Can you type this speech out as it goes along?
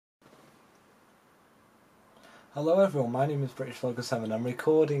Hello everyone, my name is British Vlogger 7. I'm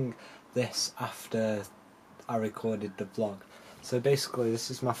recording this after I recorded the vlog. So basically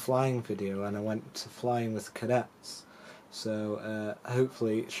this is my flying video and I went to flying with cadets. So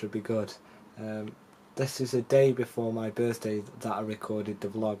hopefully it should be good. This is a day before my birthday that I recorded the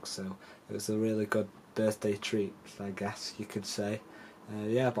vlog, so it was a really good birthday treat, I guess you could say.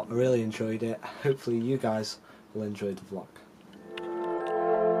 Yeah, but I really enjoyed it. Hopefully you guys will enjoy the vlog.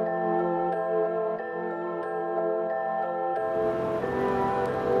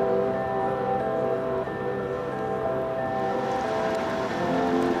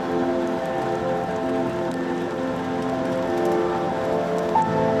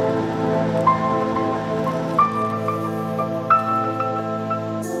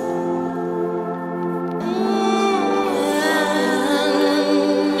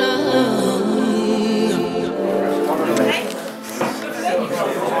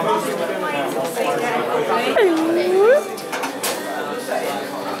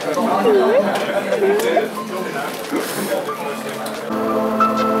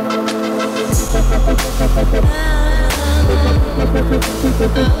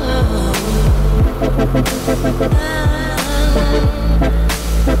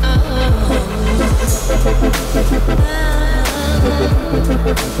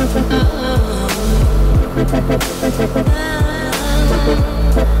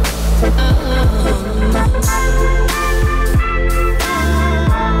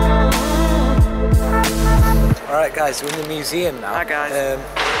 Alright guys, we're in the museum now. Hi guys.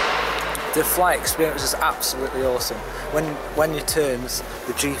 The flight experience was absolutely awesome. When you turns,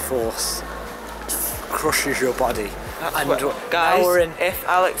 the G-force crushes your body. Guys, we're in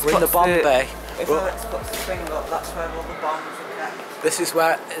the bomb bay. If Alex puts the thing up, that's where all the bombs are kept.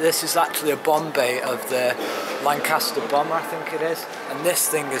 This is actually a bomb bay of the Lancaster bomber, I think it is. And this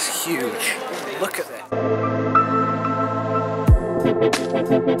thing is huge. Look at it.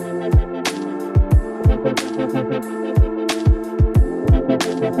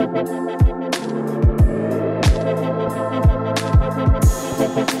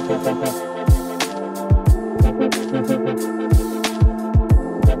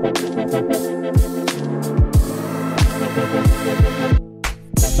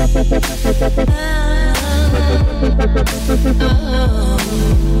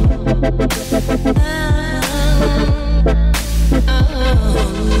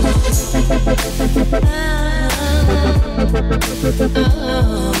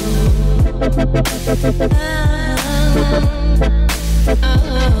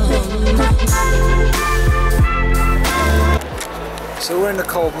 So we're in the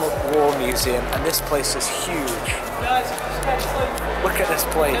Cold War Museum and this place is huge. Look at this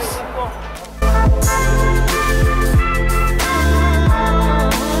place.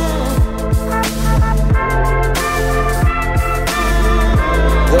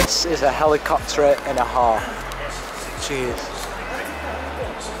 This is a helicopter and a half. Cheers.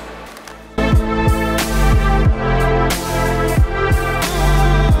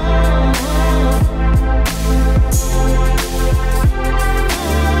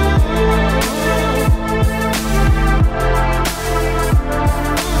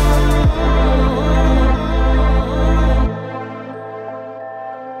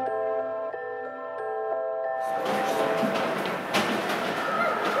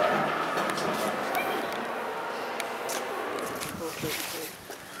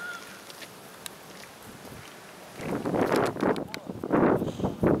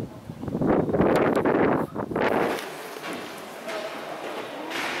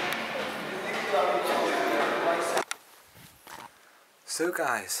 So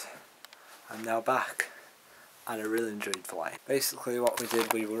guys, I'm now back and I really enjoyed flying. Basically what we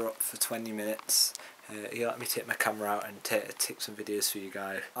did, we were up for 20 minutes. He let me take my camera out and take some videos for you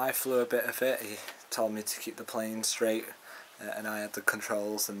guys. I flew a bit of it. He told me to keep the plane straight and I had the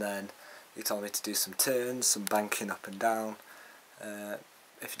controls, and then he told me to do some turns, some banking up and down.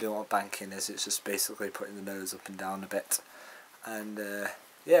 If you don't know what banking is, it's just basically putting the nose up and down a bit. And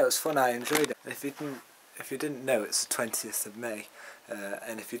yeah, it was fun, I enjoyed it. If you didn't know, it's the 20th of May.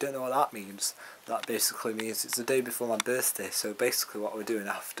 And if you don't know what that means, that basically means it's the day before my birthday. So basically what we're doing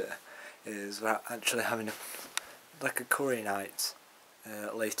after is we're actually having a curry night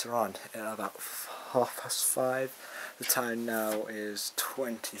later on at about 5:30. The time now is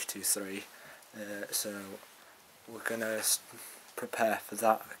 3:20, so we're gonna prepare for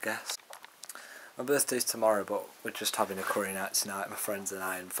that, I guess. My birthday's tomorrow, but we're just having a curry night tonight, my friends and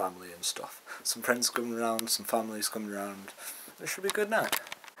I, and family and stuff. Some friends coming around, some families coming around. It should be a good night.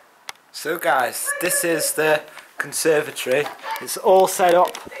 So guys, this is the conservatory. It's all set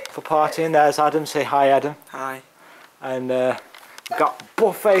up for partying. There's Adam. Say hi, Adam. Hi. And we've got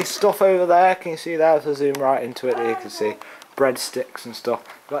buffet stuff over there. Can you see that? If I zoom right into it, there you can see breadsticks and stuff.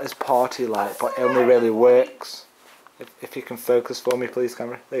 We've got this party light, but it only really works. If you can focus for me, please,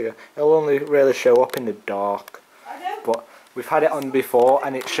 camera. There you go. It'll only really show up in the dark. But we've had it on before,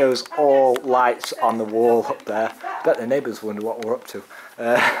 and it shows all lights on the wall up there. I bet the neighbours wonder what we're up to.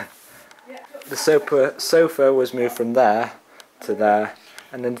 The sofa was moved from there to there,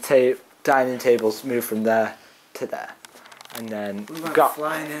 and then the dining tables moved from there to there. And then we went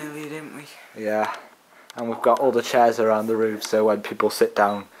flying earlier, didn't we? Yeah, and we've got all the chairs around the roof, so when people sit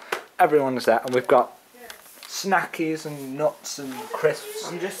down, everyone's there. And we've got snackies and nuts and crisps.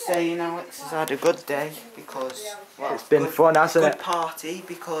 I'm just saying, Alex has had a good day because It's been fun, hasn't it? Good party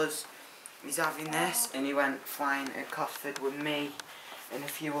because he's having this, and he went flying at Cosford with me and a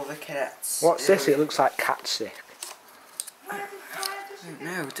few other cadets. What's this? It looks like cat stick. I don't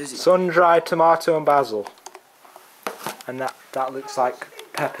know, does it? Sun-dried tomato and basil. And that looks like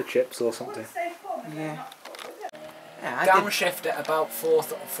pepper chips or something. Yeah. Downshift at about 4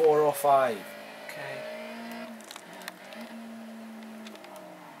 or 5. Okay.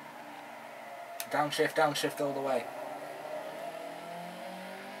 Downshift all the way.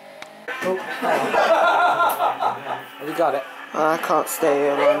 Have you got it? I can't stay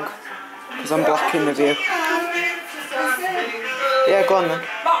here long because I'm blocking the view. Yeah, go on then.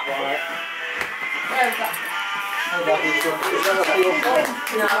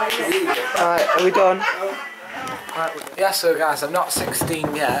 Alright, are we done? Yeah, so guys, I'm not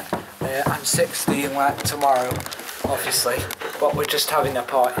 16 yet. I'm 16 like tomorrow, obviously. But we're just having a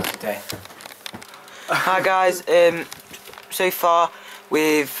party today. Hi guys, so far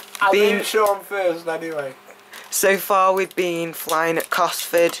we've been... Sean first anyway. So far we've been flying at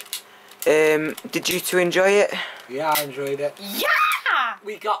Cosford. Did you two enjoy it? Yeah, I enjoyed it. Yeah!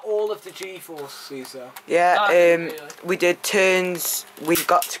 We got all of the G-forces though. Yeah, we did turns. We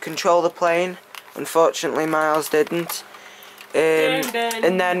got to control the plane. Unfortunately, Miles didn't.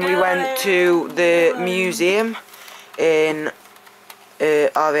 And then we went to the museum in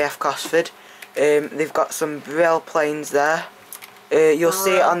RAF Cosford. They've got some Brill planes there. You'll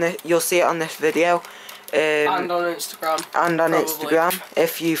see it on this video. And on Instagram. And on probably. Instagram,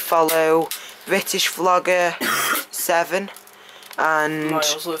 if you follow British Vlogger 7 and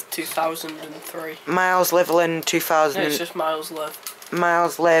Miles Live 2003. Miles Liveland 2000. No, it's just Miles Live.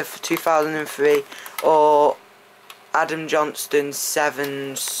 Miles Live 2003 or Adam Johnston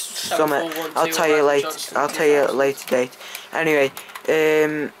 7 Summit. I'll tell you later. I'll tell you at a later date. Anyway,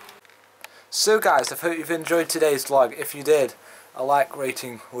 So guys, I hope you've enjoyed today's vlog. If you did, a like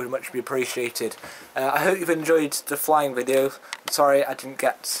rating would much be appreciated. I hope you've enjoyed the flying video. Sorry I didn't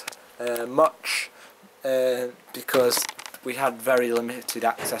get much because we had very limited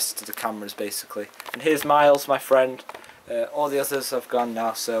access to the cameras basically. And here's Miles, my friend. All the others have gone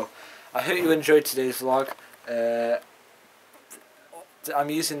now, so I hope you enjoyed today's vlog. I'm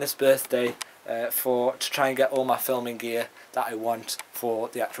using this birthday to try and get all my filming gear that I want for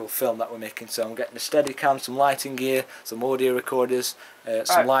the actual film that we're making. So I'm getting a Steadicam, some lighting gear, some audio recorders,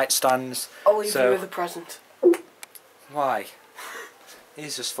 some light stands. I'll leave you with a present. Why?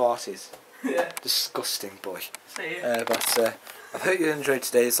 He's just farted. Yeah. Disgusting boy. See you. But I hope you enjoyed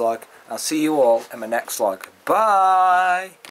today's vlog. I'll see you all in my next vlog. Bye!